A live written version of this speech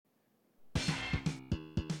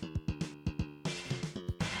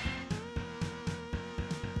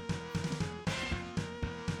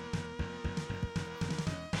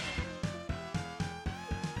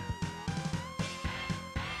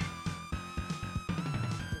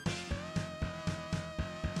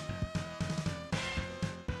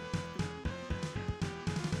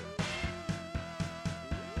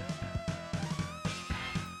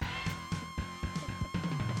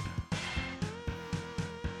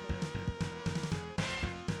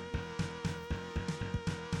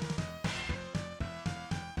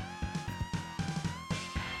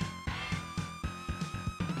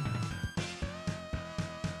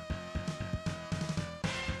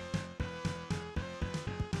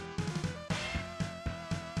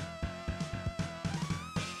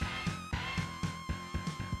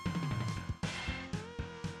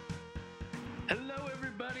Hello,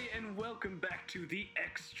 everybody, and welcome back to The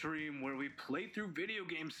Extreme, where we play through video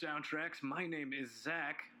game soundtracks. My name is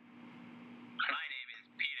Zach. My name is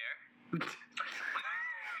Peter.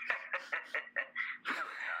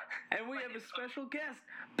 And we have a special guest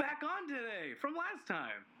back on today from last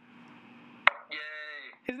time.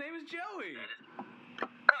 Yay! His name is Joey.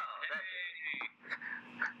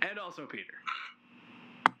 And also Peter.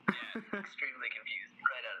 Yeah, extremely confused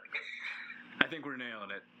right out of the gate. I think we're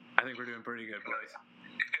nailing it. I think we're doing pretty good, boys.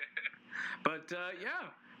 But,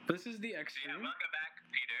 this is The Extreme. Yeah, welcome back,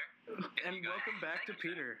 Peter. And welcome back to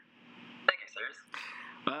Peter. Thank you, sirs.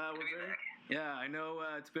 I know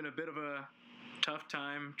it's been a bit of a tough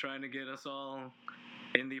time trying to get us all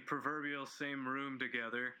in the proverbial same room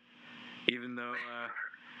together, even though,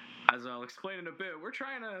 as I'll explain in a bit, we're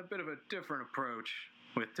trying a bit of a different approach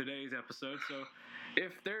with today's episode. So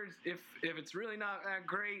if it's really not that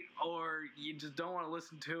great, or you just don't want to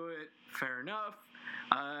listen to it, fair enough.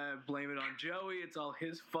 Blame it on Joey. It's all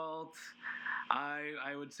his fault.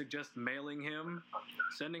 I would suggest mailing him.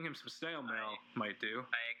 Sending him some snail mail might do.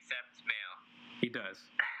 I accept mail. He does.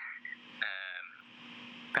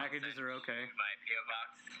 Packages are okay. My P.O.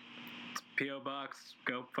 box. It's P.O. box.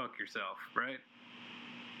 Go fuck yourself, right?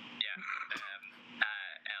 Yeah.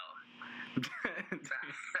 L.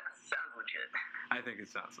 Sounds legit. I think it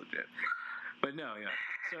sounds legit. But no, yeah.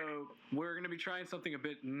 So we're going to be trying something a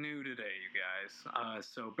bit new today, you guys.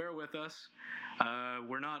 So bear with us.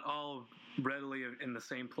 We're not all readily in the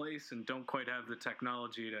same place and don't quite have the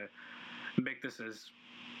technology to make this as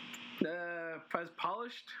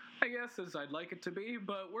polished, I guess, as I'd like it to be.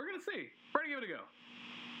 But we're going to see. We're going to give it a go.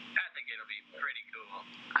 I think it'll be pretty cool.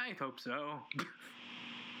 I hope so.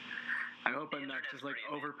 I hope I'm not just like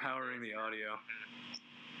overpowering the audio.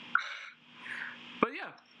 But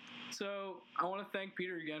yeah, so I want to thank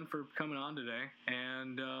Peter again for coming on today,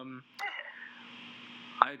 and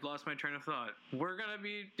I lost my train of thought. We're gonna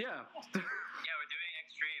be Yeah, we're doing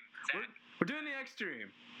Extreme. we're doing the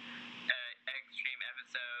Extreme. Extreme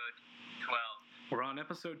episode 12. We're on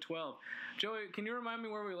episode 12. Joey, can you remind me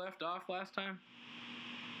where we left off last time?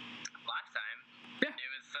 Last time? Yeah.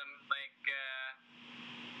 It was some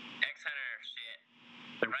X-Hunter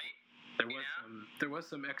shit, right? There was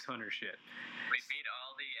some X-Hunter shit. We beat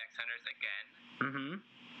all the X-Hunters again. Mm-hmm.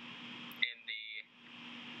 In the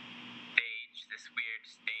stage, this weird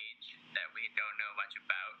stage that we don't know much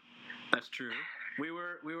about. That's true. We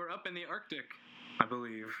were up in the Arctic, I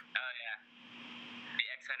believe. Oh yeah. The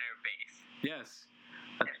X-Hunter base. Yes.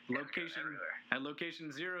 At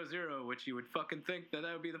location 00, which you would fucking think that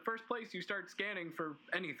would be the first place you start scanning for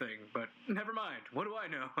anything, but never mind. What do I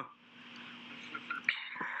know?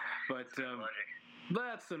 But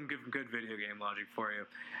that's some good video game logic for you.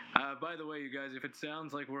 By the way, you guys, if it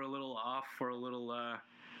sounds like we're a little off or a little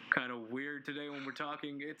kind of weird today when we're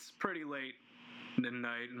talking, it's pretty late at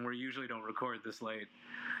night, and we usually don't record this late.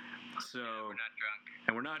 So Yeah, we're not drunk.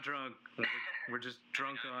 And we're not drunk. We're just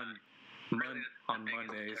drunk on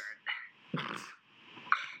Mondays.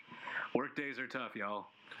 Work days are tough, y'all.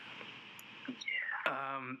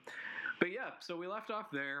 Yeah. But yeah, so we left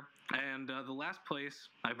off there, and the last place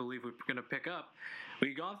I believe we're going to pick up,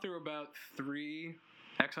 we've gone through about 3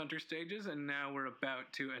 X-Hunter stages, and now we're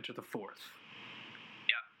about to enter the 4th.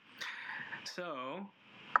 Yep. So,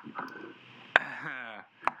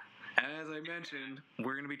 as I mentioned,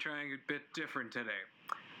 we're going to be trying a bit different today.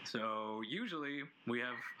 So usually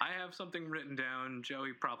I have something written down.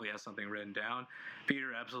 Joey probably has something written down.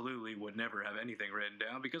 Peter absolutely would never have anything written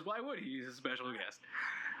down, because why would he? He's a special guest.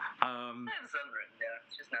 I have some written down.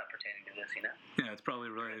 It's just not pertaining to this, you know? Yeah, it's probably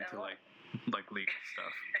related to like legal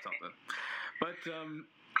stuff, something. But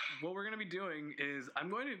what we're going to be doing is I'm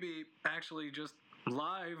going to be actually just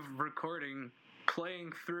live recording,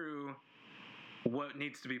 playing through what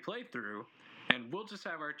needs to be played through. And we'll just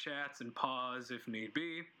have our chats and pause if need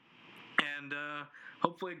be. And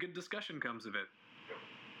hopefully a good discussion comes of it.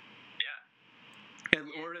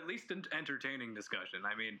 Yeah. Or at least an entertaining discussion.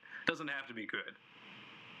 I mean, it doesn't have to be good.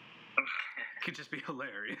 It could just be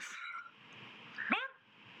hilarious.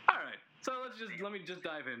 All right. So let me just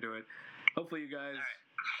dive into it. Hopefully you guys,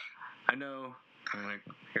 I know,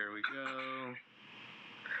 here we go.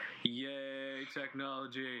 Yay,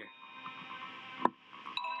 technology.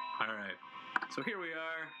 All right. So here we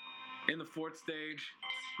are in the 4th stage.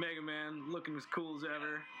 Mega Man looking as cool as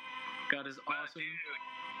ever. Got his awesome. Dude,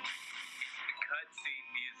 it's cutscene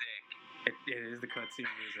music. It is the cutscene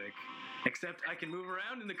music. Except I can move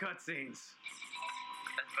around in the cutscenes.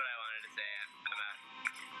 That's what I wanted to say. I'm out.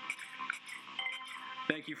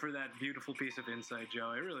 Thank you for that beautiful piece of insight,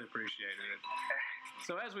 Joe. I really appreciated it.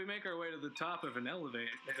 So as we make our way to the top of an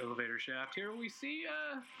elevator shaft here, we see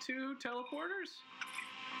two teleporters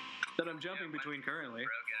that I'm jumping between currently.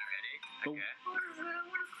 Broken already. But- Okay.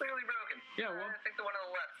 One is clearly broken. Yeah, well- I think the one on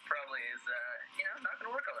the left probably is, not going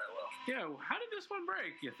to work all that well. Yeah, how did this one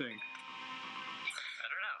break, you think? I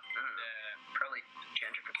don't know. Probably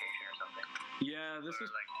gentrification or something. Yeah, this Or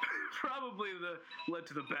is like, probably led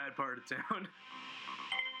to the bad part of town.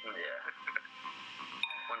 yeah.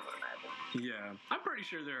 One would imagine. Yeah, I'm pretty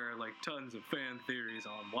sure there are like tons of fan theories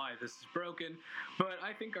on why this is broken, but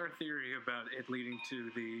I think our theory about it leading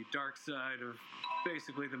to the dark side of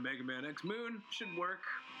basically the Mega Man X Moon should work.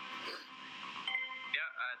 Yeah,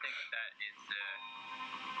 I think that is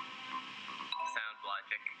sound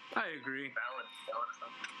logic. I agree. Valid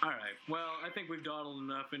something. All right, well, I think we've dawdled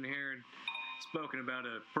enough in here and spoken about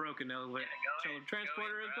a broken elevator Yeah, go in,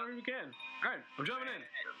 transporter as bro. far as we can. All right, I'm jumping in.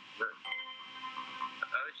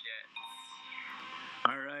 Oh shit.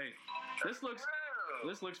 All right, this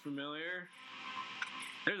looks familiar.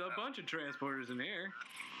 There's a bunch of transporters in here.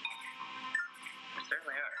 There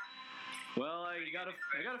certainly are. Well, I got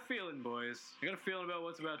a feeling, boys. I got a feeling about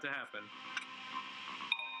what's about to happen.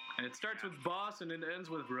 And it starts with Boss and it ends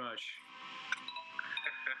with Rush.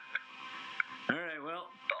 All right, well,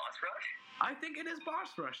 Boss Rush? I think it is Boss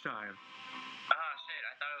Rush time. Oh shit,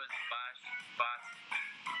 I thought it was Boss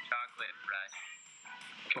Chocolate Rush.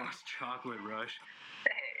 Boss Chocolate Rush.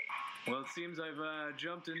 Hey. Well, it seems I've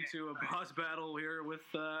jumped into a boss battle here with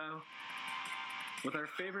our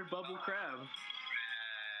favorite Bubble Crab.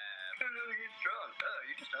 He's drunk. Oh,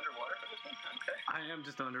 you're just underwater for this one? Okay. I am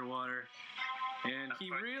just underwater. And he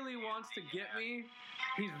really wants to get me.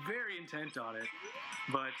 He's very intent on it.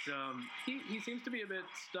 But he seems to be a bit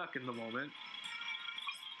stuck in the moment.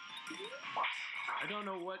 I don't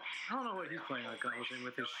know what he's planning on accomplishing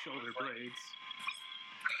with his shoulder blades.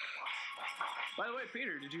 By the way,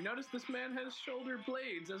 Peter, did you notice this man has shoulder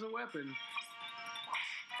blades as a weapon?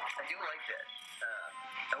 I do like that.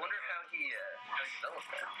 I wonder how he developed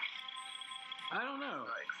that. I don't know.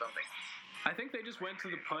 Like something. I think they just went to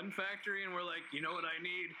the pun factory and were like, you know what I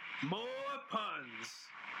need? More puns.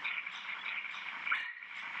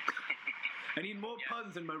 I need more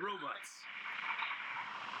puns in my robots.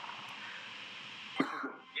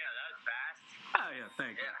 Yeah, that was fast. Oh, yeah,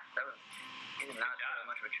 thank you. Yeah, that was. He did not put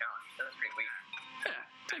much of a challenge. That was pretty weak. Yeah,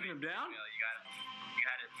 taking him down. You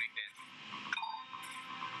had his weakness.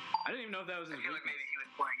 I didn't even know if that was I his feel like weakness. maybe he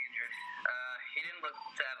was playing injured. He didn't look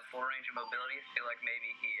to have a full range of mobility. I feel like maybe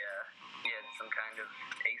he had some kind of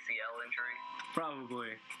ACL injury.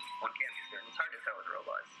 Probably. One can't be certain. It's hard to tell with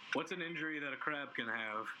robots. What's an injury that a crab can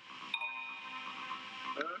have?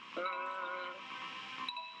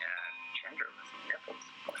 Genderless nipples.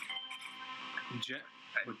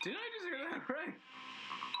 What, did I just hear that right?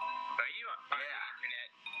 Are you on the internet,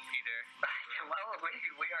 Peter? Well,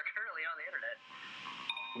 we are currently on the internet.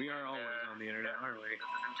 We are always on the internet, aren't we? This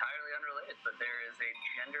is entirely unrelated, but there is a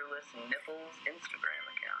genderless nipples Instagram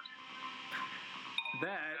account.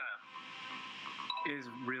 That is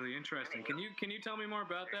really interesting. Can you tell me more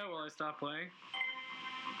about that while I stop playing?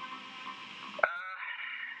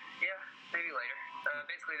 Yeah, maybe later.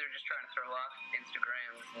 Basically, they're just trying to throw off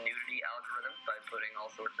Instagram's nudity algorithm by putting all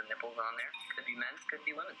sorts of nipples on there. Could be men's, could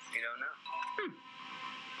be women's. You don't know.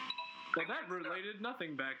 Well, that related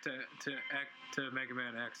nothing back to Mega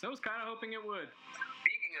Man X. I was kind of hoping it would.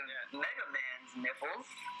 Speaking of Mega Man's nipples,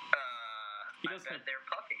 I bet they're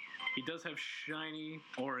puffy. He does have shiny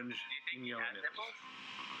orange and yellow nipples. Nipples?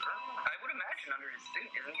 I would imagine under his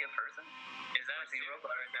suit. Isn't he a person? Is that a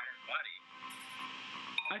robot or is that his body?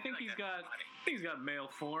 I think he's got male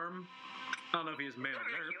form. I don't know if he has male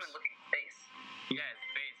nerves. Human-looking face. Yeah, his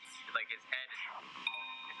face, like his head,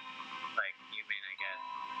 is like human, I guess.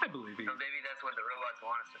 I believe he. So maybe that's what the robots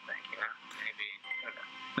want us to think, you know? Maybe.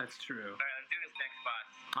 That's true. All right, let's do this next boss.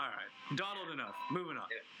 All right, dawdled enough. Moving on.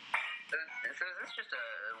 So is this just a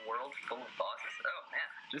world full of bosses? Oh man.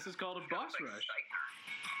 This is called a boss rush.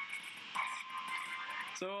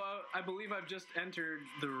 So I believe I've just entered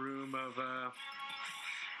the room of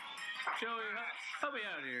Joey. Help me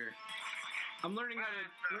out here. I'm learning how to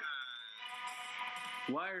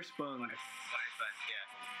wire sponge. Yeah.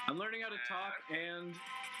 I'm learning how to talk and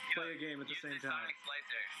play a game at the same time. Sonic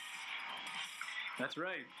Slicer. That's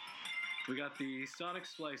right. We got the Sonic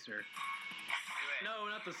Slicer. No,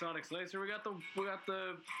 not the Sonic Slicer. We got the. What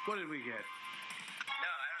did we get?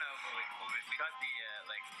 No, I don't know. We got the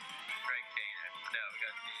like strike chain. No, we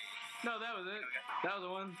got the. No, that was it. That was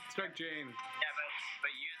the one. Strike chain. Yeah,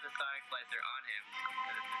 but use the Sonic Slicer on him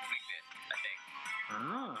because it's his weakness, I think.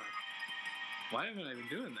 Ah. Why haven't I been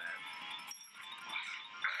doing that?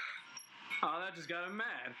 Oh, that just got him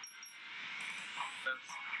mad. Oops,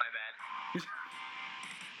 my bad.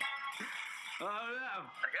 Oh no.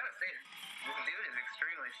 I gotta say, this dude is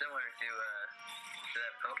extremely similar to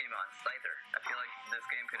that Pokemon Scyther. I feel like this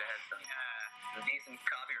game could have had some decent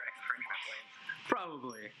copyright infringement claims.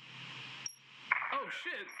 Probably. Oh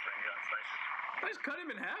shit. Infringe on Scyther. I just cut him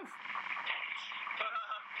in half.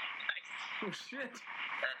 Nice. Oh shit.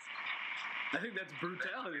 That's I think that's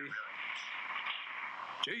brutality.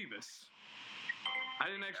 Jeebus. I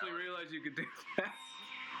didn't actually realize you could do that.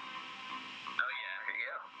 Oh yeah. There you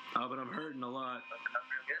go. Oh, but I'm hurting a lot. Fucking up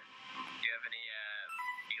real good. Do you have any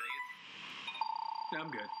feelies? I'm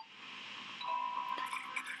good.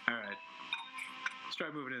 Alright. Let's try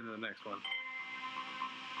moving into the next one.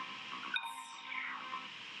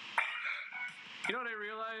 You know what I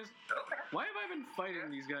realized? Okay. Why have I been fighting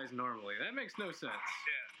these guys normally? That makes no sense.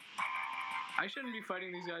 Yeah. I shouldn't be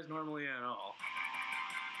fighting these guys normally at all.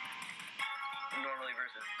 Normally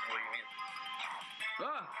versus, what do you mean?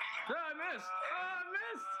 Ah! Ah, I missed! Ah, I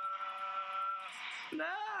missed!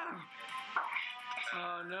 No!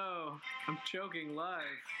 Oh no. I'm choking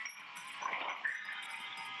live.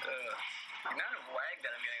 The amount of lag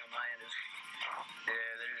that I'm getting on my end is,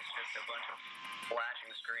 there's just a bunch of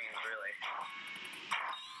flashing screens, really.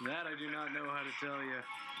 That I do not know how to tell you.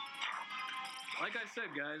 Like I said,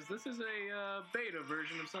 guys, this is a beta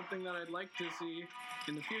version of something that I'd like to see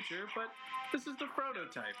in the future, but this is the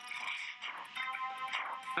prototype.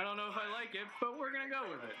 I don't know if I like it, but we're gonna go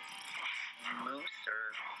with it. Moose or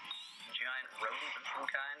giant rodent of some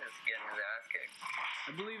kind is getting his ass kicked.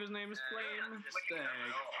 I believe his name is Flame Stag.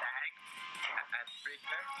 Stag? That's pretty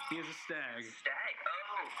sure. He is a stag. Stag?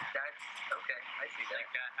 Oh, that's okay. I see that. Like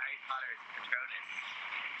Harry Potter's Patronus.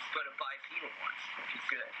 But a bipedal one, which is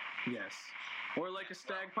good. Yes. Or like a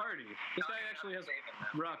stag party. This guy actually has Saving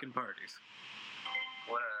them. rockin' parties.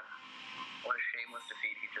 What a shameless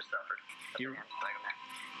defeat he just suffered. You're-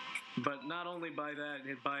 But not only by that,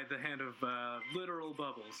 by the hand of literal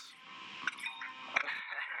Bubbles.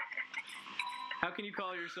 How can you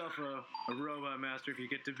call yourself a robot master if you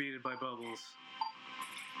get defeated by Bubbles?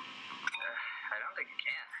 I don't think you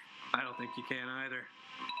can. I don't think you can either.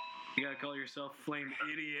 You gotta call yourself Flame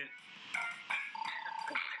Idiot.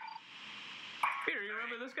 Peter, you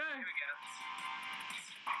remember this guy? Here we go.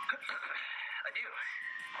 I do.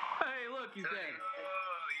 Hey, look, he's dead.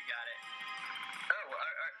 Oh, you got it. Oh, well,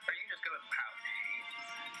 are you just going, wow, Jesus.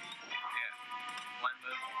 Yeah. One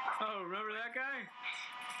move. Oh, remember that guy?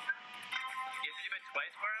 You have to do it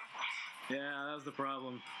twice for him? Yeah, that was the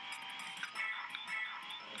problem.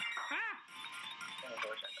 Ah!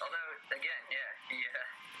 Unfortunate. Although, again,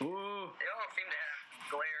 Whoa. they all seem to have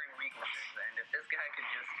glaring weaknesses, and if this guy could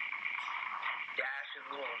just dash his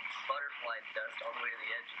little butterfly dust all the way to the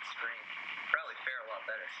edge of the screen, probably fare a lot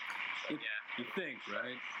better. Yeah. You think,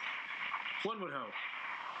 right? One would hope.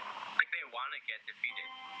 Like they want to get defeated.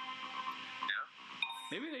 No?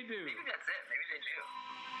 Maybe they do. Maybe that's it. Maybe they do.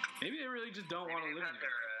 Maybe they really just don't want to Maybe live they've in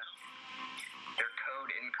got their code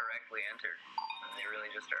incorrectly entered, and they really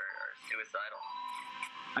just are suicidal.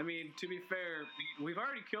 I mean, to be fair, we've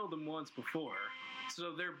already killed them once before,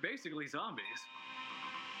 so they're basically zombies.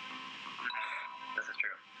 This is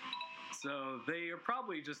true. So they are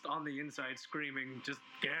probably just on the inside screaming, just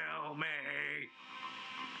kill me.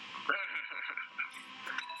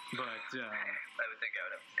 But I would think I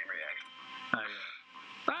would have the same reaction.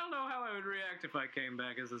 I don't know how I would react if I came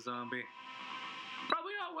back as a zombie.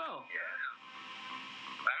 Probably not well. Yeah.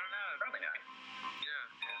 I don't know. Probably not. Yeah.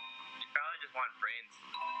 You probably just want brains.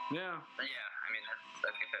 Yeah. But yeah, I mean,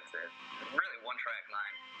 I think that's it. Really one-track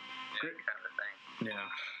mind. Great. Kind of a thing. Yeah.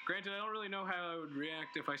 Granted, I don't really know how I would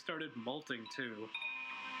react if I started molting too.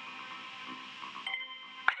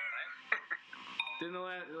 Didn't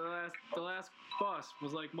the last boss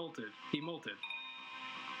was like molted. He molted.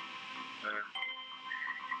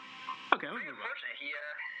 Okay, I'm Pretty gonna move on. unfortunate. He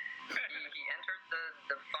entered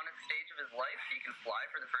the funnest stage of his life. He can fly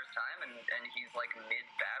for the first time, and he's like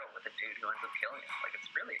mid-battle with a dude who ends up killing him. Like,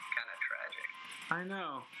 it's really kind of tragic. I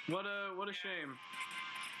know. What a shame.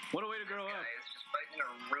 What a way to grow This up. guy is just fighting in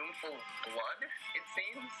a room full of blood, it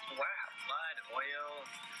seems. Wow. Blood, oil.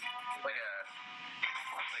 Like a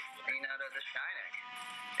scene out of The Shining.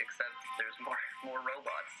 Except there's more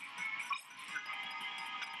robots.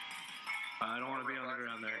 I don't want to be on the Robots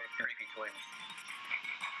ground there. and creepy twins.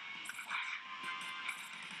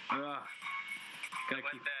 Ugh. Gotta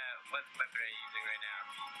keep. What weapon are you using right now?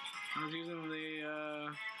 I was using the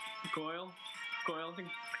coil. Coil. I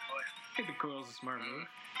think the coil's a smart move.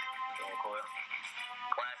 Little coil.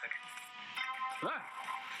 Classic. Ah! Oh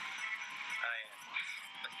yeah.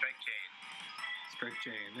 The strike chain. Strike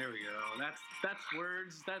chain. There we go. That's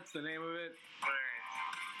words. That's the name of it.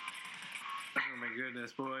 Oh my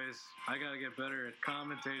goodness, boys! I gotta get better at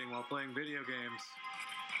commentating while playing video games.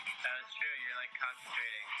 That's true. You're like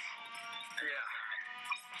concentrating.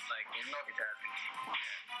 Yeah. Like He's multitasking.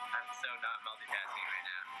 I'm so not multitasking right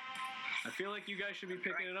now. I feel like you guys should be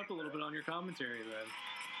picking it up a little bit on your commentary then.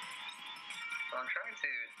 Well, I'm trying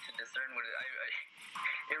to discern what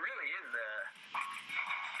it really is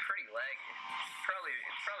pretty laggy.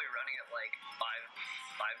 It's probably running at like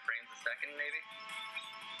five frames a second maybe.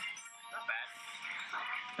 Not bad.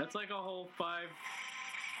 That's like a whole 5.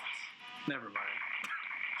 Never mind.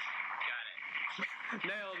 Got it.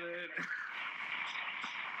 Nailed it.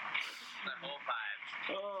 The whole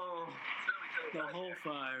 5. Oh, the whole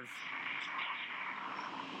 5.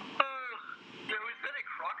 Was that a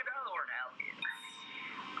crocodile or an alligator?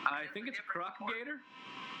 I think it's a crocagator.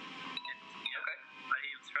 Okay. But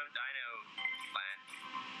he was from Dino Land.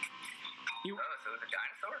 You, Oh, so it was a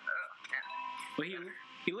dinosaur? Oh, yeah. well,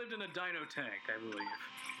 he lived in a dino tank, I believe.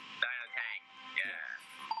 Dino Tank. Yeah.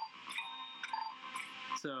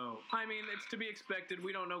 So, I mean, it's to be expected.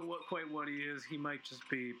 We don't know quite what he is. He might just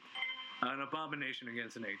be an abomination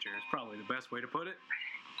against nature. Is probably the best way to put it. I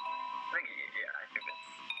think it's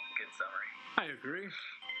a good summary. I agree.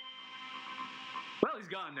 Well, he's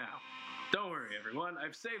gone now. Don't worry, everyone.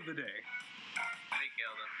 I've saved the day. We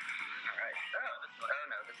killed him. Alright. Oh,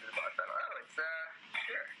 no, this is a boss battle. Oh, it's, sure.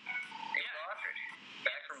 It's Yeah. Ostrich.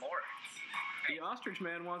 Back for more. The ostrich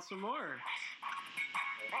man wants some more.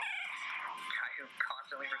 Guy who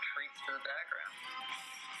constantly retreats to the background.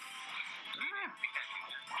 We can't do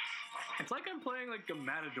that. It's like I'm playing like a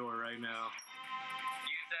matador right now.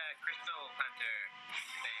 Use that Crystal Hunter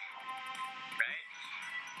thing. Right?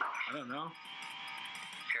 I don't know.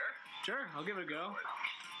 Sure. Sure, I'll give it a go.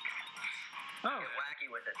 Oh, Get wacky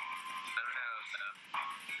with it. I don't know, so.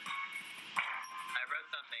 I wrote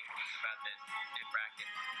something about this in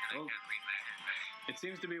brackets, and Oh. I can't read my handwriting. it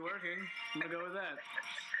seems to be working. I'm gonna go with that.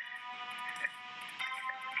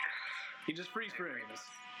 He just freeze frames.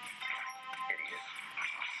 Idiot.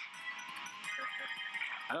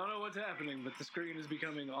 I don't know what's happening, but the screen is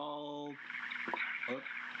becoming all. Oh,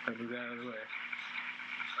 I moved that out of the way.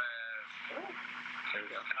 There we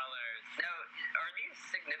go. Colors. Now, are these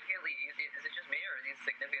significantly easy? Is it just me, or are these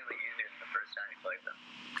significantly easier than the first time you played them?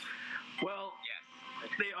 Well,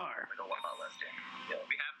 Yes. they are. Like a lot less thing. We have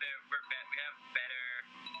we have better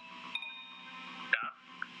stuff.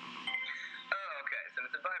 Oh, okay. So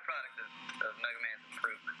it's a byproduct of Mega Man's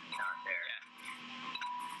improvements, not their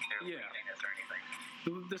Yeah. weakness or anything.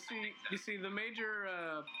 You see, the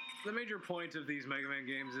major point of these Mega Man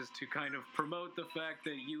games is to kind of promote the fact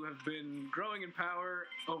that you have been growing in power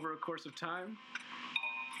over a course of time.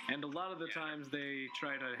 And a lot of the times they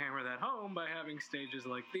try to hammer that home by having stages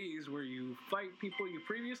like these where you fight people you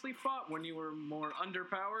previously fought when you were more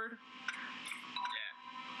underpowered. Yeah.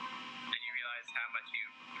 And you realize how much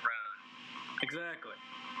you've grown. Exactly.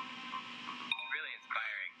 It's really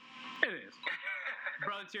inspiring. It is.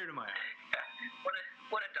 Brought a tear to my eye.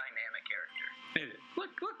 What a dynamic character. It is.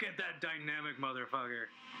 Look at that dynamic motherfucker.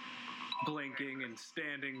 Blinking and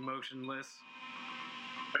standing motionless.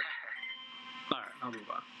 Alright, I'll move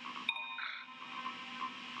on.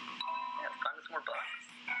 Yeah, let's find us more bosses.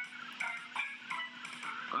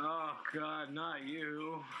 Oh god, not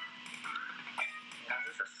you. Now,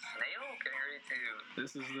 is this a snail? Can you read to...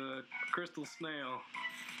 This is the crystal snail.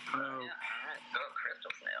 Oh, Yeah, alright. Oh,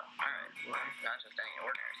 crystal snail. Alright. Not just any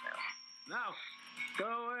ordinary snail. no! Go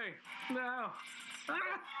away! No! Ah!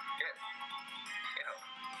 Shit. Ew.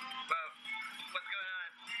 Whoa. What's going on?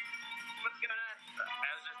 What's going on? I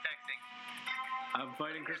was just texting. I'm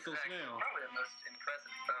fighting crystal This is actually snail. probably the most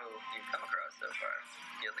impressive foe you've come across so far.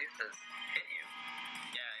 He at least has hit you.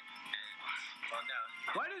 Yeah, and well, no.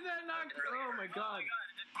 Why did that not? Oh my god! Oh my god,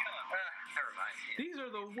 it didn't kill him. Never mind. These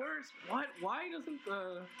are the worst. What? Why doesn't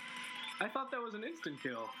the? I thought that was an instant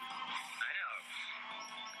kill. I know.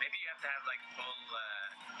 Maybe you have to have like full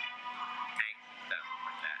tanks and stuff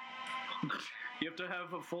like that. You have to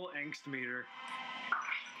have a full angst meter.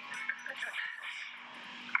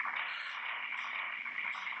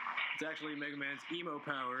 It's actually Mega Man's emo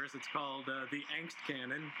powers. It's called the Angst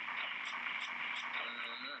Cannon.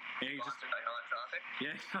 And he just, Sponsored by Hot Topic.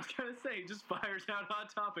 yeah, I was gonna say, he just fires out Hot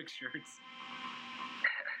Topic shirts.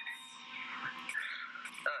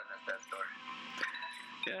 Oh, I missed that store.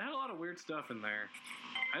 Yeah, it had a lot of weird stuff in there.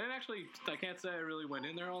 I can't say I really went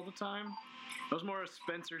in there all the time. I was more a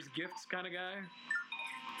Spencer's Gifts kind of guy.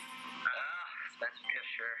 Spencer's Gift,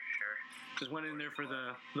 sure. Just went in there for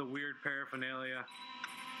the weird paraphernalia.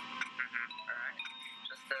 Alright.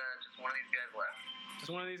 Just one of these guys left. Just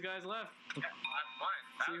one of these guys left. Last one.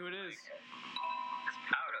 See who it is. Just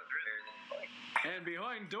powder, really. And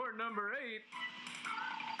behind door number 8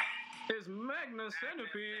 is Magna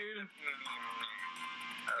Centipede.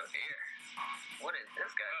 Oh dear. What is this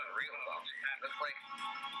guy? A real bum. Looks like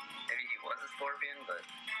maybe he was a scorpion, but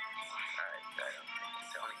I don't think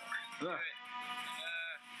so anymore. Ugh.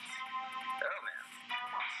 Oh man.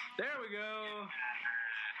 There we go.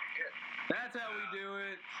 Good. That's how we do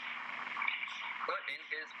it. Put in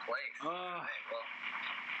his place. Oh. Alright, well,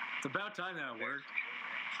 It's about time that worked.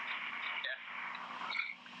 yeah.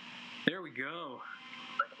 There we go.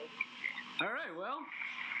 All right, well,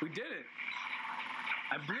 we did it.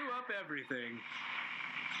 I blew up everything.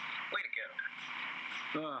 Way to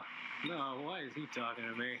go. No, why is he talking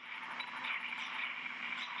to me?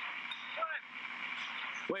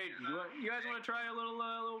 Wait, you guys want to try a little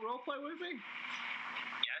role play with me?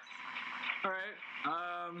 Yes. All right.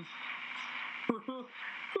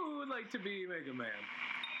 Who would like to be Mega Man?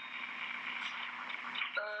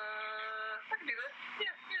 I can do that.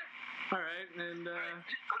 Yeah. All right, and I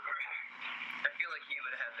feel like he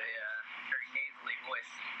would have a very nasally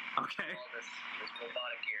voice. okay, All this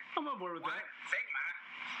robotic gear. I'm on board with that. Sigma.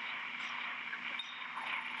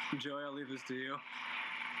 Joey, I'll leave this to you.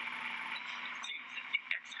 Seems that the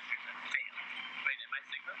X-Hunters have failed. Wait, am I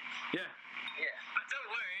Sigma? Yeah. Yeah. But don't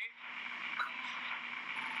worry.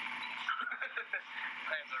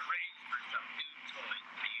 I have arranged for some new toys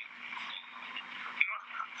for you.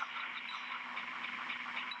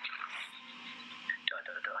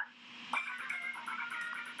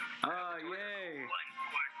 Yay! 1, 4, 6,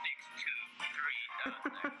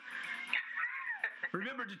 2, 3.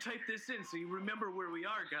 Remember to type this in so you remember where we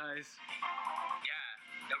are, guys.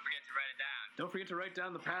 Yeah. Don't forget to write it down. Don't forget to write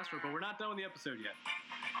down the password, but we're not done with the episode yet.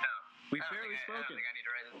 No. We've I don't barely think I spoken. don't think I need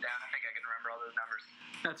to write this down. I think I can remember all those numbers.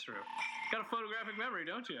 That's true. Got a photographic memory,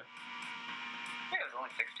 don't you? Yeah, it was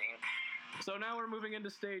only 16. So now we're moving into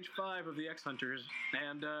stage 5 of the X Hunters,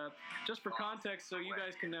 and just for context, so you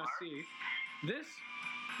guys can now see, this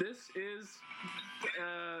is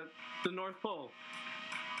the North Pole.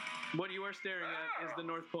 What you are staring at is the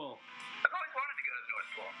North Pole. I've always wanted to go to the North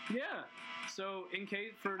Pole. Yeah. So in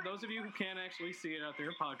case, for those of you who can't actually see it out there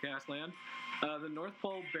in podcast land, the North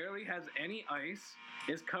Pole barely has any ice,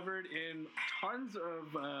 is covered in tons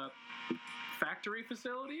of factory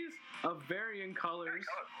facilities of varying colors.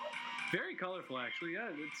 Very colorful, actually. Yeah,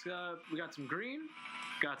 it's we got some green,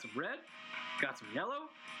 got some red, got some yellow.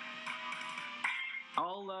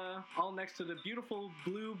 All next to the beautiful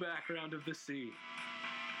blue background of the sea.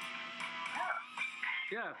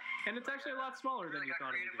 Yeah, and it's actually a lot smaller than Really you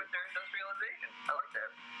got thought it creative would with their industrialization. I like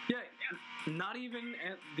that. be. Yeah, not even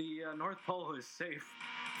at the North Pole is safe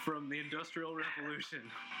from the Industrial Revolution.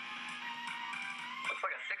 Looks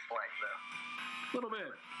like a Six Flags though. A little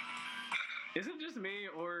bit. Is it just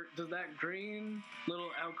me, or does that green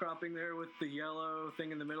little outcropping there with the yellow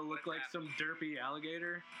thing in the middle look like some derpy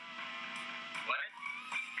alligator? What?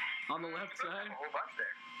 On the left You probably side? have a whole bunch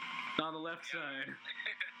there. On the left side.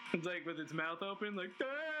 It's like with its mouth open, like,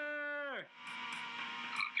 ah!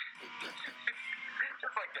 Just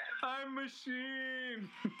like that. I'm machine!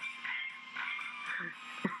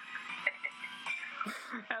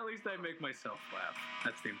 At least I make myself laugh.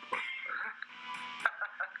 That's the important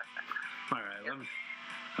part. Alright,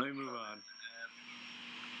 let me move on.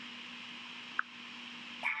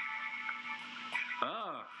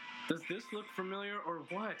 Ah, does this look familiar or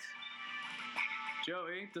what?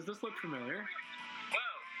 Joey, does this look familiar?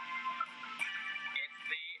 Whoa! It's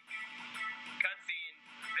the cutscene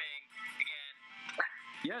thing again.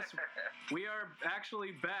 Yes, we are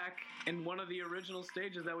actually back in one of the original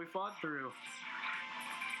stages that we fought through.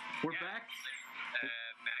 We're back.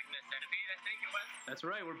 Magna Centipede, I think it was. That's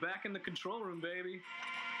right, we're back in the control room, baby.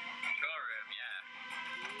 Control room,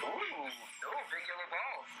 yeah. Ooh, big yellow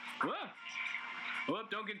balls. Whoa!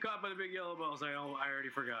 Whoop, don't get caught by the big yellow balls. I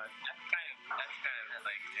already forgot. That's kind of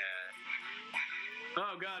like,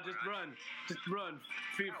 Oh god, just run. Just run.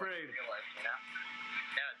 Be afraid. Real life, you know?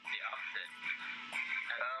 no, it's the opposite.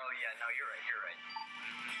 Oh yeah, no, you're right.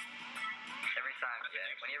 Every time,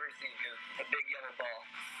 yeah. Whenever you see a big yellow ball,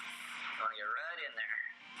 you want to get right in there.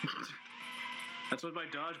 That's what my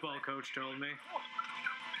dodgeball coach told me.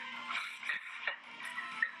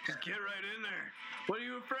 Just get right in there. What are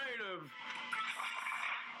you afraid of?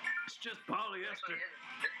 It's just polyester. Actually,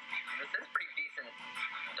 this is pretty decent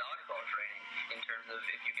dodgeball training in terms of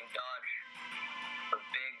if you can dodge a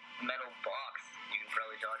big metal box, you can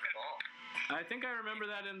probably dodge a ball. I think I remember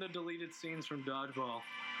that in the deleted scenes from Dodgeball.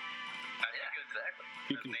 I think it was exactly.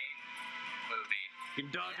 You the can- main movie. You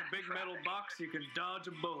can dodge a big metal box, you can dodge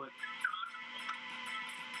a bullet.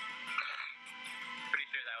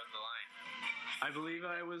 I believe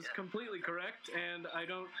I was completely correct, and I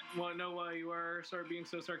don't want to know why you are being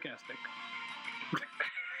so sarcastic. Where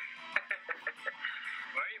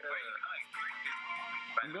are you going?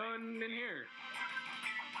 I'm going in here.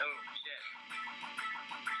 Oh, shit.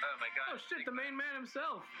 Oh, my God. Oh shit, the main man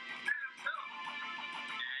himself.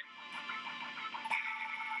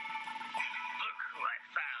 Look who I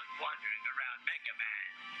found wandering around Mega Man.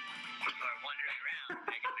 Or wandering around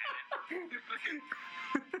Mega Man.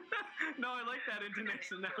 No, I like that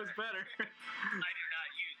intonation. That was better. I do not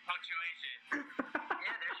use punctuation.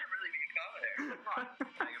 Yeah, there should really be a comma there. Come on,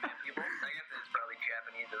 Mega Man people. I guess it's probably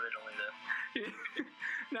Japanese originally, though.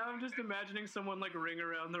 Now I'm just imagining someone like ring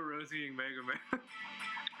around the rosying Mega Man.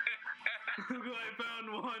 Who I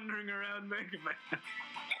found wandering around Mega Man.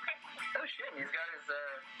 Oh shit, he's got his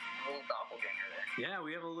little doppelganger there. Yeah,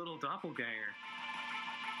 we have a little doppelganger.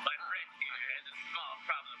 My friend here has a small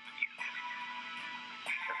problem with you.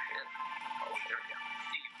 Oh shit. Oh, there we go.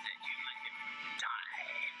 Seems that you let him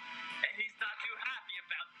die. And he's not too happy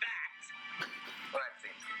about that. Well, that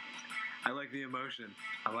seems confusing. I like the emotion.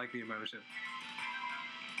 I like the emotion.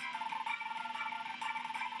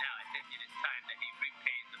 Now I think it is time that he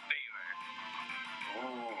repays the favor.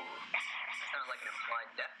 Ooh. Sounds like an implied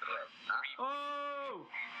death threat, huh? Oh!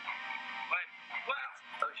 What? What?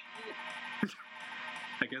 Oh shit.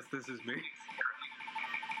 I guess this is me.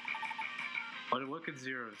 What could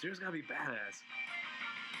Zero? Zero's gotta be badass.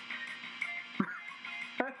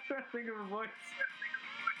 I'm trying to think of a voice.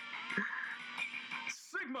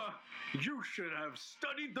 Sigma, you should have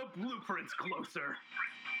studied the blueprints closer.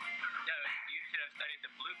 No, you should have studied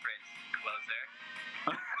the blueprints closer.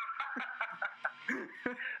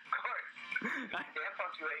 Of course. Damn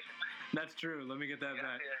punctuation. That's true. Let me get that You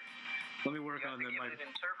have back. to, Let me work you have on to that. give My it an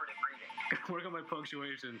interpretive reading. work on my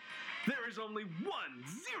punctuation. There is only 1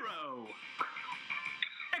 0!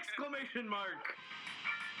 Exclamation mark!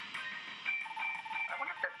 I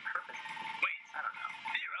wonder if that's purposeful. Wait, I don't know.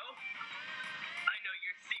 Zero? I know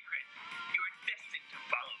your secret. You are destined to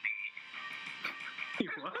follow me. He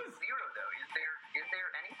was? Zero though. Is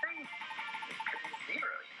there anything? It could be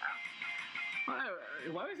zero, you know.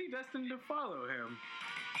 Why was he destined to follow him?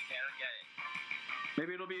 Yeah, I don't get it.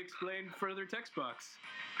 Maybe it'll be explained further text box.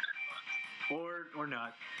 Or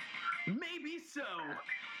not. Maybe so,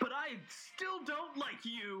 but I still don't like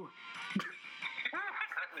you.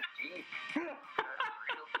 Gee.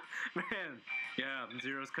 Man, yeah,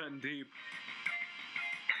 Zero's cutting deep.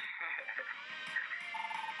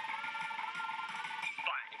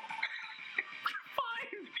 Fine.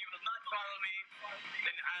 Fine! If you will not follow me,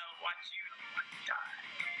 then I'll watch you die.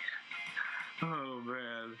 Oh,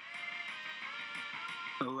 man.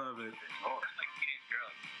 I love it. Oh. Just like teenage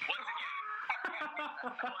girls. Once again,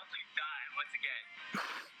 I watch you die. Once again.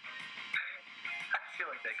 I feel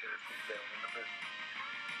like that could have been said in the first.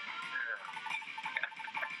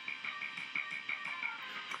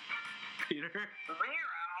 Peter?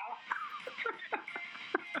 Zero.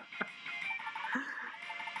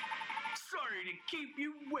 Sorry to keep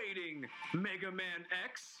you waiting, Mega Man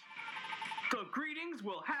X. The greetings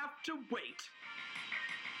will have to wait.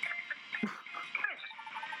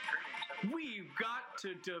 We've got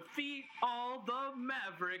to defeat all the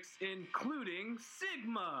Mavericks, including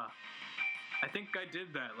Sigma. I think I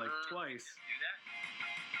did that like twice. Do that?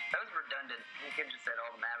 That was redundant. You could have just said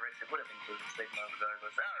all the Mavericks. It would have included Sigma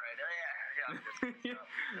regardless. Alright, yeah, I'm just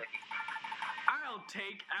I'll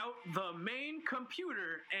take out the main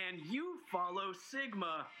computer and you follow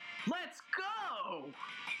Sigma. Let's go! Good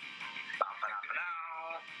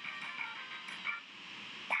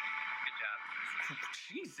job.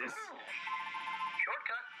 Jesus.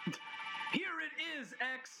 Shortcut. Here it is,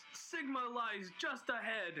 X. Sigma lies just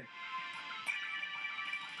ahead.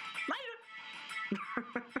 Later.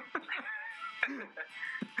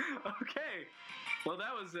 Okay. Well,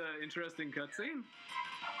 that was an interesting cutscene.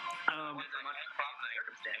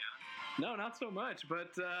 No, not so much.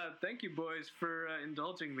 But thank you, boys, for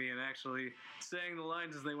indulging me and actually saying the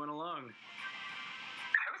lines as they went along.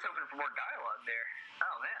 I was hoping for more dialogue there.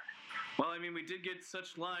 Oh, man. Well, I mean, we did get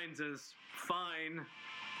such lines as fine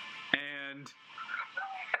and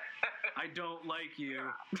I don't like you.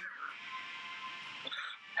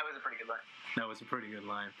 That was a pretty good line. That was a pretty good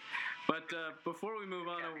line. But before we move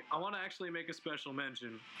on, I want to actually make a special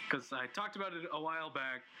mention, because I talked about it a while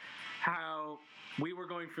back, how we were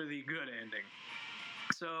going for the good ending.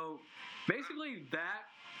 So basically that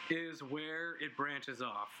is where it branches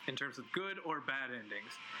off in terms of good or bad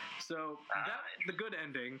endings. So the good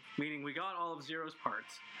ending, meaning we got all of Zero's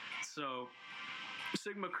parts. So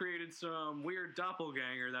Sigma created some weird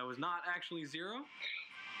doppelganger that was not actually Zero,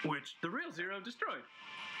 which the real Zero destroyed.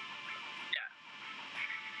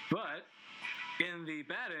 But in the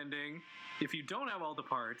bad ending, if you don't have all the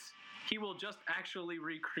parts, he will just actually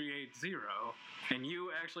recreate Zero, and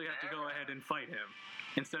you actually have to go ahead and fight him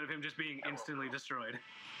instead of him just being instantly destroyed.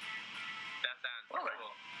 That sounds cool.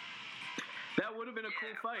 That would have been a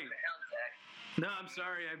cool fight. No, I'm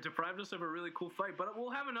sorry, I've deprived us of a really cool fight, but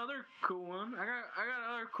we'll have another cool one. I got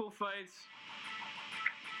other cool fights.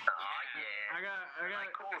 Oh yeah. I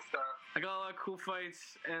got cool stuff. I got a lot of cool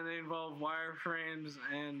fights, and they involve wireframes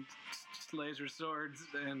and laser swords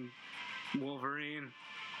and Wolverine.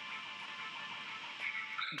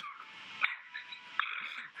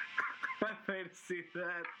 I paid to see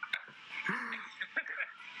that.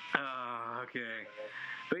 Okay.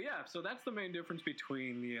 But yeah, so that's the main difference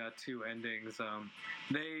between the two endings.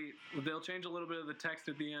 They'll change a little bit of the text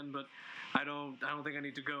at the end, but I don't think I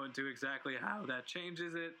need to go into exactly how that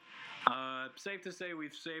changes it. Safe to say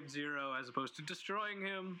we've saved Zero as opposed to destroying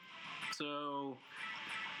him, so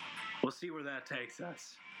we'll see where that takes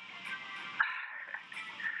us.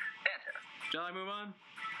 Fantastic. Shall I move on?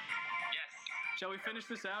 Yes. Shall we finish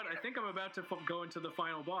this out? I think I'm about to go into the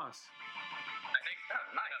final boss. I think so.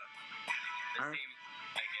 Nice. This Alright. seems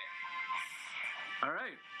like it. All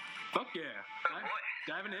right. Fuck yeah. Oh boy.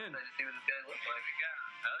 Diving in. Let's see what this guy looks like. Here we go.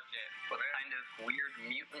 Oh shit. What kind of weird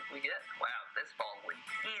mutant we get? Wow, this ball would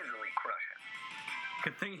easily crush him.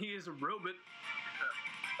 Good thing he is a robot.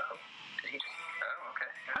 Oh, did he just... Oh,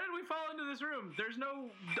 okay. How did we fall into this room? There's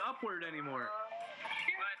no upward anymore.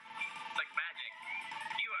 What? It's like magic.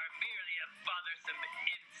 You are merely a bothersome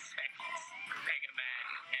insect, Mega Man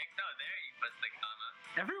X. Oh, there you put the comma.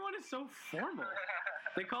 Everyone is so formal.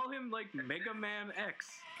 They call him like Mega Man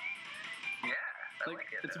X. Yeah, I Like like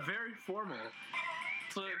it. it's though. very formal.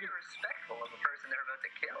 So Very respectful of the person they're about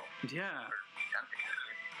to kill. yeah, Or something.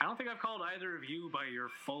 I don't think I've called either of you by your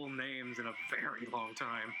full names in a very long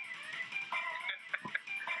time.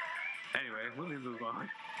 Anyway, let me move on.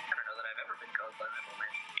 I don't know that I've ever been called by my full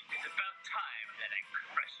name. It is about time that I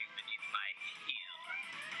crush you beneath my heel.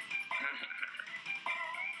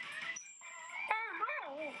 Oh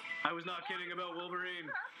no! I was not kidding about Wolverine.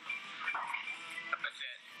 Oh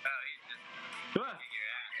shit. Oh, he's just Ah! kicking your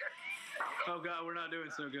ass. Oh god, we're not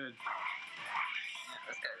doing so good.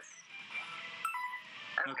 This guy's. This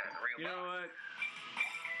Okay. guy's a real You know boss. what?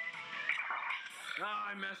 Oh,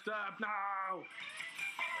 I messed up. No. Uh-oh,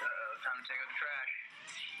 time to take out the trash.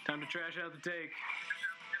 Time to trash out the take.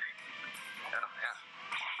 Oh, yeah.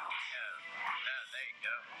 Oh, there you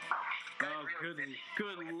go. Oh, good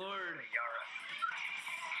lord. Yara.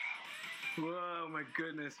 Whoa, my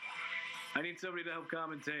goodness. I need somebody to help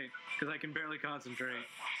commentate because I can barely concentrate.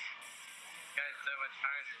 This guy's so much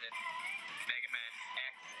harder than Mega Man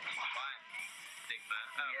X1 Sigma.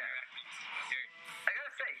 Oh, Yeah. you're actually here. I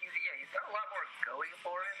gotta say, he's got a lot more going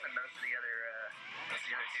for him than most of the other dudes.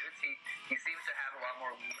 He seems to have a lot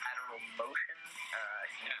more lateral motion.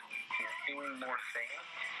 He's doing more things.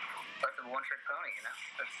 Less of a one-trick pony, you know.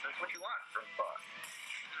 That's what you want from a boss.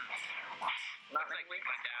 Not Looks many like he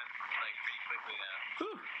went down like pretty quickly though.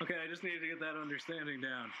 Whew. Okay, I just needed to get that understanding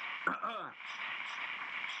down. Yeah, but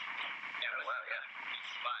wow, yeah. each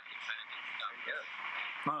spot he kind of did stuff.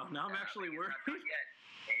 Yeah. Oh, now I'm actually He's worried. not done yet.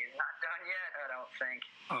 He's not done yet, I don't think.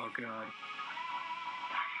 Oh god.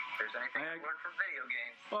 If there's anything to learn from video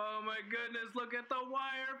games. Oh my goodness, look at the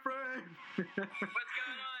wireframe. What's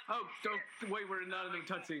going on? Oh, wait, we're not in a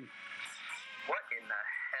cutscene. What in the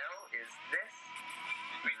hell is this?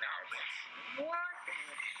 We know. What in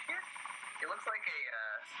the shit? It looks like a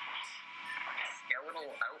skeletal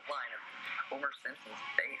outline of Homer Simpson's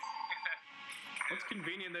face. It's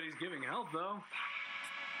convenient that he's giving health, though.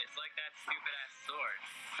 It's like that stupid ass sword.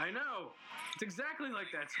 I know. It's exactly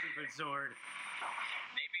like that stupid sword.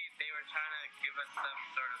 Maybe they were trying to give us some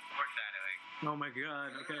sort of foreshadowing. Oh my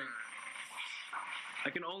god, okay. I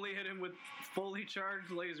can only hit him with fully charged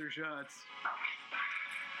laser shots. Oh,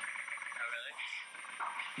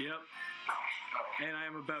 really? Yep. Oh. And I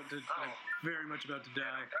am about to, I'm very much about to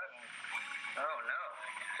die. Oh no.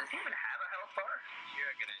 Does he even have a health bar?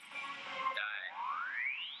 You're gonna die.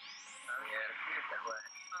 Oh yeah, it's that way.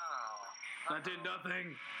 Oh. That did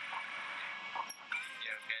nothing.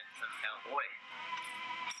 You're getting some help. Boy.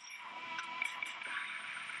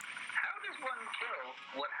 How does one kill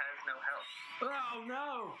what has no health? Oh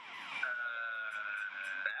no!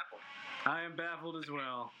 Baffled. I am baffled as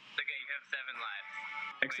well. It's okay, you have 7 lives.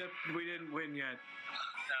 Except we didn't win yet. Oh,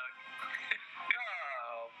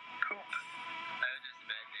 cool. I was just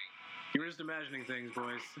imagining. You were just imagining things,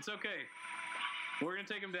 boys. It's okay. We're gonna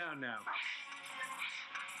take him down now.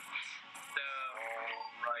 So,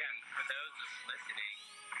 yeah, for those listening,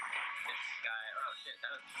 this guy, oh shit,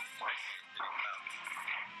 that was doing well.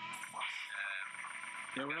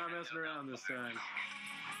 Yeah, we're not messing around this time.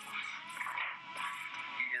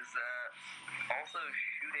 He is also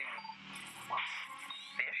shooting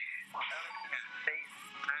fish out of his face.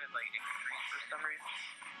 Kind of like excrete For some reason.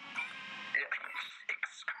 Yeah,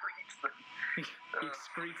 excretes them. He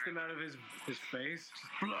excretes them out of his face.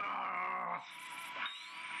 Just blah!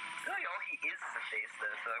 Really, all he is a face,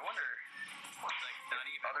 though. So I wonder, like not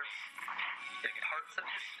even other parts of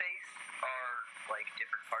his face are like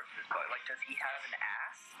different parts of his body. Like, does he have an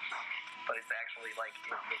ass? But it's actually like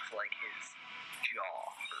it looks like his jaw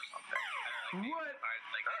or something. What? parts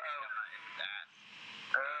like Uh-oh. his ass.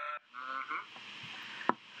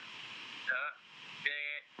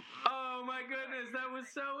 Yeah. Oh my goodness, that was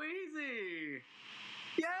so easy!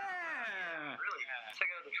 Yeah! Really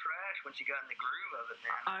took out the trash once you got in the groove of it,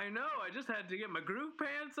 man. I know, I just had to get my groove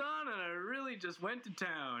pants on and I really just went to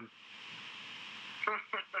town.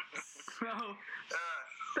 So,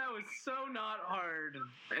 that was so not hard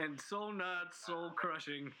and so not soul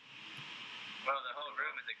crushing. Well, the whole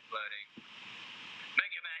room is exploding.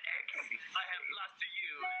 Mega Man X, I have lost to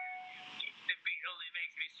you. Each defeat only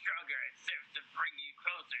makes me stronger and serves to bring you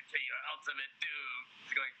closer to your ultimate doom.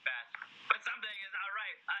 It's going fast. But something is not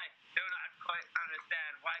right. I do not quite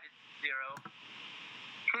understand. Why did Zero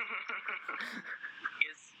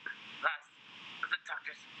is last of the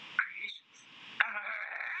Doctor's creations?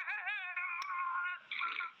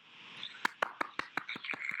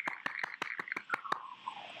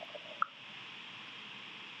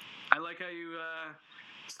 I like how you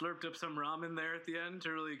slurped up some ramen there at the end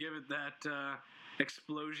to really give it that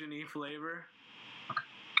explosion-y flavor.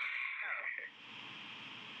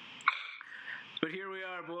 But here we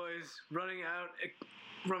are, boys, running out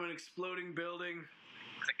from an exploding building.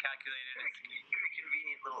 It's a calculated escape. Very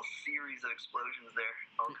convenient little series of explosions there,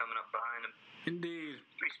 all coming up behind him. Indeed.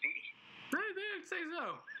 Pretty speedy. I'd say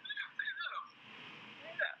so.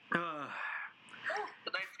 The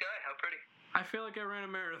night sky, how pretty. I feel like I ran a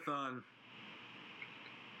marathon.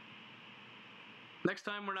 Next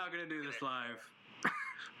time, we're not going to do this live.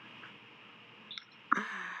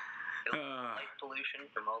 Light pollution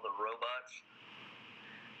from all the robots.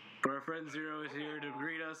 But our friend Zero is here to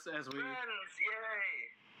greet us as we, Friends,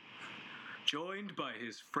 yay! joined by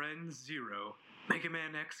his friend Zero, Mega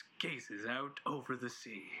Man X gazes out over the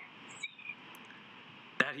sea.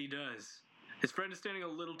 That he does. His friend is standing a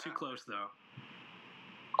little too close, though.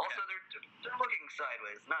 Also, they're looking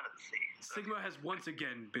sideways, not at the sea. So Sigma has once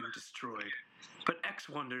again been destroyed, but X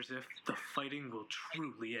wonders if the fighting will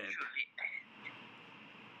truly end.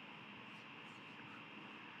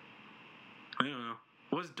 I don't know.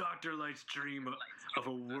 Was Dr. Light's dream of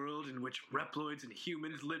a world in which Reploids and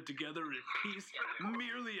humans live together in peace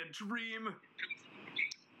merely a dream?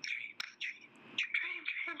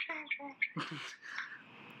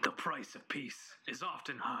 The price of peace is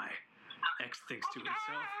often high, X thinks to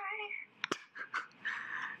himself.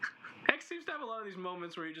 X seems to have a lot of these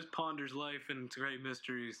moments where he just ponders life and its great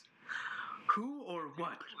mysteries. Who or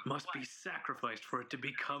what must be sacrificed for it to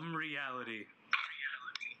become reality?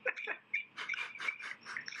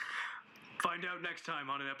 Find out next time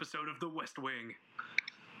on an episode of The West Wing.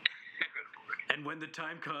 And when the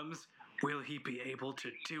time comes, will he be able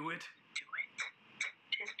to do it?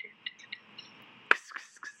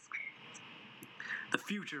 The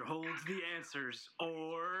future holds the answers,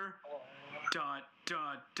 or... ... I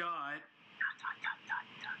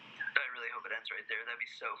really hope it ends right there. That'd be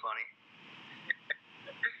so funny.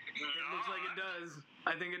 It looks like it does.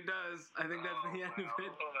 I think it does. I think that's the end of it.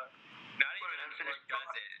 Not even unfinished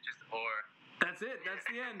does it. It's just or. That's it. That's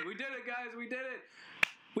the end. We did it, guys. We did it.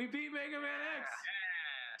 We beat Mega Man X.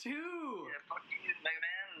 Yeah. 2. Yeah, fuck you, Mega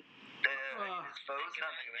Man. His foes,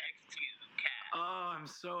 not Mega Man. Oh, I'm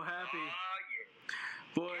so happy. Oh, yeah.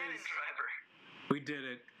 Boys, Cannon Driver. we did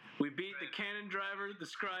it. We beat the Cannon Driver, the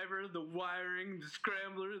Scriber, the Wiring, the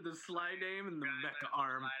Scrambler, the Slide Aim, and the Mecha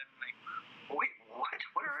Arm. Wait, what?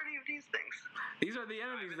 What are any of these things? These are the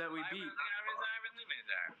enemies that we beat.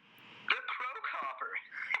 The Crow Copper.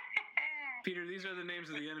 Peter, these are the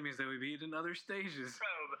names of the enemies that we beat in other stages.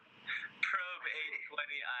 Probe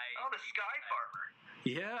 820i. Oh, the Sky Farmer.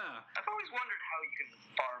 Yeah. I've always wondered how you can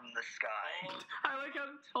farm the sky. I like how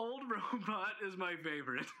Old Robot is my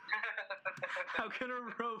favorite. How can a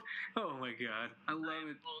robot... Oh my god. I love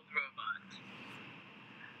it. Old robot.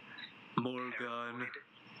 Morgan.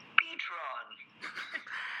 Beatron.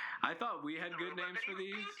 I thought we had good names for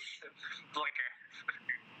these. Blicker.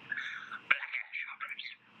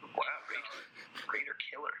 Wow, Raider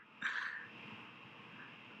Killer.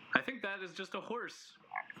 I think that is just a horse.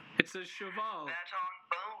 It says Cheval. Baton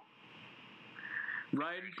Bone.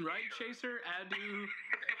 Ride Chaser, Adu,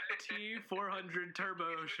 T400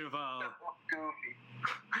 Turbo Cheval. Goofy.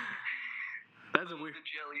 That's a weird. The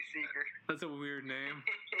Jelly Seeker. That's a weird name.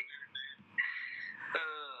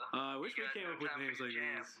 I wish we came up with names like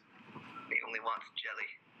these. He only wants jelly.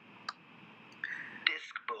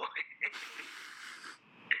 Disc boy.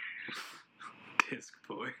 Disc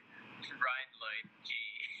boy. Ride Lloyd G.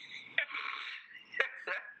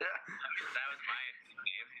 That was my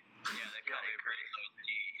name. Yeah, they call me Ride Lloyd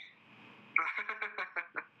G.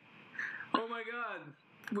 Oh my god,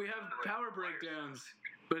 we have power breakdowns,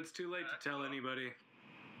 but it's too late to tell anybody.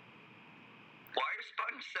 Wire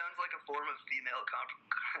sponge sounds like a form of female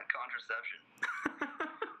contraception.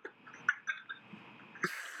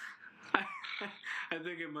 I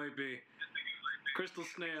think it might be. Crystal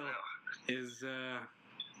Snail is,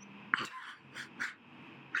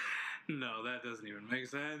 No, that doesn't even make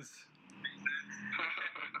sense.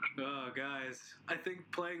 Oh, guys. I think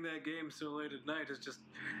playing that game so late at night has just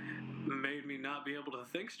made me not be able to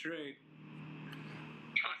think straight.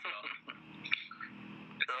 Sounds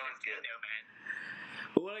good.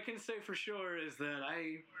 But what I can say for sure is that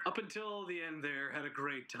I, up until the end there, had a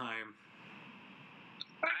great time.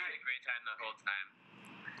 I had a great time the whole time.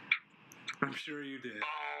 I'm sure you did.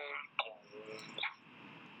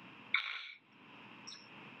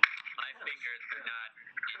 My fingers are not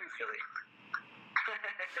Silly.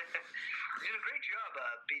 You did a great job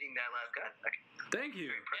beating that last guy. Thank you.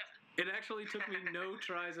 It actually took me no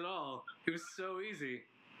tries at all. It was so easy.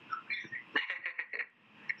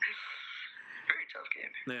 Very tough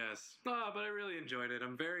game. Yes. But I really enjoyed it.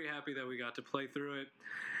 I'm very happy that we got to play through it.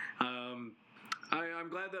 I'm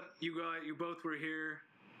glad that you both were here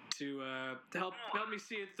to help me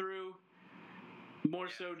see it through. More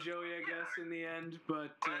so Joey, I guess, in the end.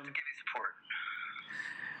 But Glad to give you support.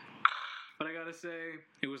 But I gotta say,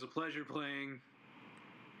 it was a pleasure playing.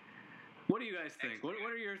 What do you guys think? What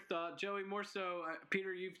are your thoughts, Joey? More so,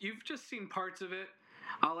 Peter. You've just seen parts of it.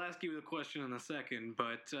 I'll ask you the question in a second.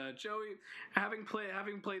 But Joey, having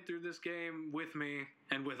played through this game with me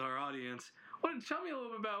and with our audience, tell me a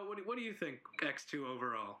little bit about what do you think X2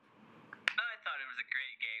 overall? I thought it was a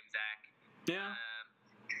great game, Zach. Yeah.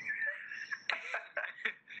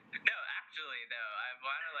 No, actually, though, I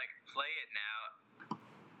want to play it now,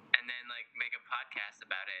 and then make a podcast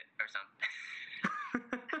about it or something.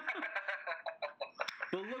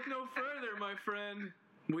 Well, look no further, my friend.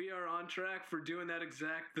 We are on track for doing that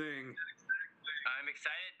exact thing. I'm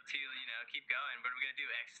excited to keep going. What are we gonna do?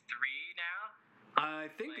 X3 now?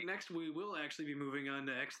 I think next we will actually be moving on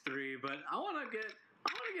to X3, but I want to get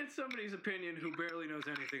somebody's opinion who barely knows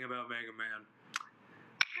anything about Mega Man.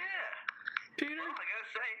 Yeah. Peter? Well, I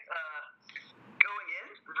gotta say, going in,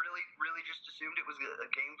 really just assumed it was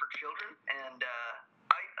a game for children, and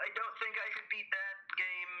I don't think I could beat that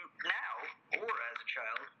game now or as a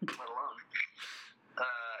child, let alone.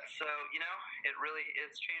 So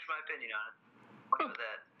it's changed my opinion on it. Look at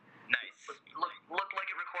that. Nice. Looked like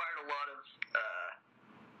it required a lot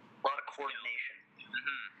of coordination.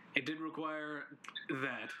 Mm-hmm. It did require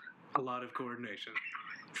a lot of coordination.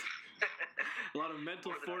 A lot of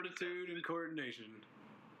mental fortitude and coordination.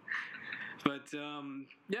 But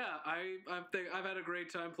yeah, I think I've had a great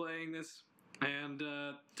time playing this, and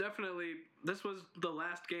definitely this was the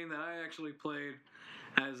last game that I actually played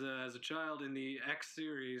as a child in the X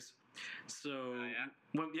series. So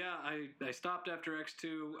I stopped after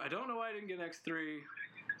X2. I don't know why I didn't get X3.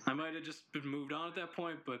 I might have just been moved on at that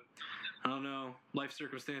point, but I don't know, life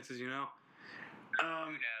circumstances, Who knows?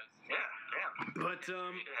 Yeah. But It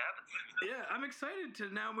happens. yeah, I'm excited to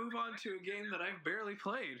now move on to a game that I've barely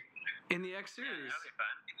played in the X Yeah, series. that'll be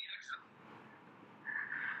fun.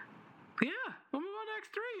 Yeah, we'll move on to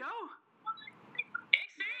X3, yo.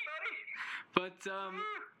 X3! But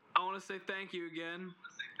I want to say thank you again,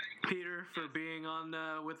 Peter, for being on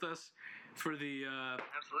with us for the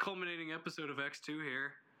Absolutely. culminating episode of X2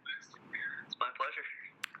 here. It's my pleasure.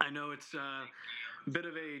 I know it's a bit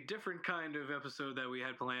of a different kind of episode that we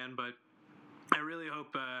had planned, but I really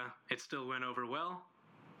hope it still went over well.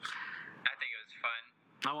 I think it was fun.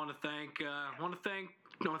 I want to thank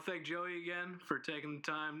Joey again for taking the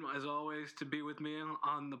time, as always, to be with me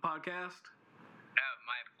on the podcast. Oh,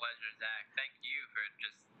 my pleasure, Zach. Thank you for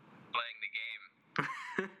just playing the game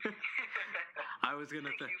I was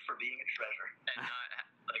gonna Thank you for being a treasure. and not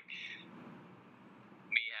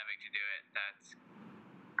me having to do it. That's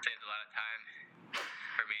saved a lot of time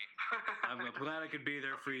for me. I'm glad I could be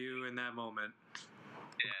there for you in that moment.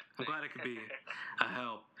 Yeah. I'm glad I could be a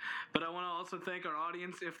help. But I want to also thank our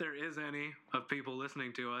audience, if there is any, of people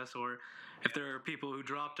listening to us, or if there are people who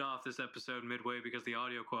dropped off this episode midway because the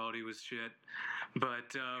audio quality was shit.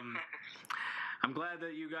 But I'm glad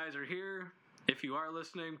that you guys are here. If you are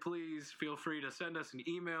listening, please feel free to send us an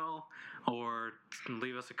email or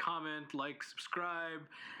leave us a comment, like, subscribe.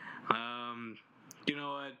 You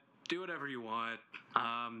know what? Do whatever you want.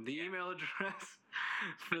 The email address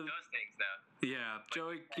for Those things, though. yeah,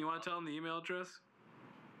 Joey, you want to tell them the email address?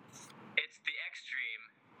 It's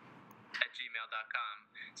theextreme@gmail.com.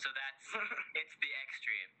 So that's it's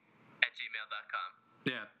theextreme@gmail.com.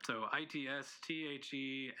 Yeah, so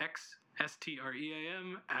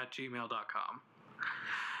ITSTHEXSTREAM@gmail.com.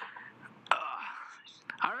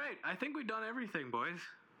 All right, I think we've done everything, boys.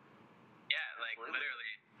 Yeah, like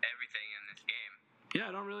literally everything in this game. Yeah,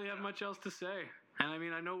 I don't really have much else to say. And I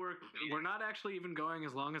mean, I know we're not actually even going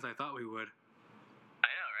as long as I thought we would. I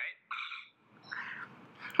know, right?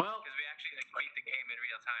 Well, Because we actually beat the game in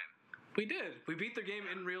real time. we did. We beat the game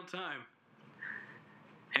in real time.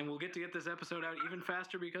 And we'll get this episode out even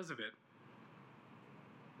faster because of it.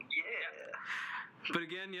 Yeah. But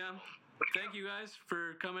again, yeah, thank you guys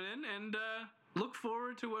for coming in, and look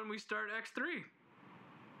forward to when we start X3.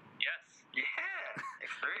 Yes. Yeah.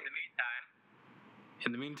 X3. In the meantime,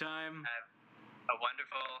 In the meantime, have a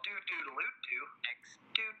wonderful Do-do-do-do. X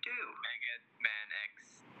Do-do. Mega Man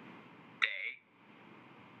X day.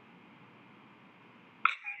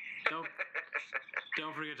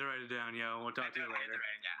 don't forget to write it down, yo. We'll talk to you later.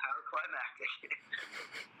 How climactic.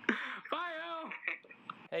 Bye, yo.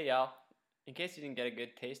 Hey y'all, in case you didn't get a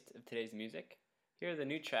good taste of today's music, here are the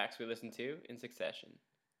new tracks we listened to in succession.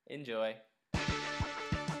 Enjoy.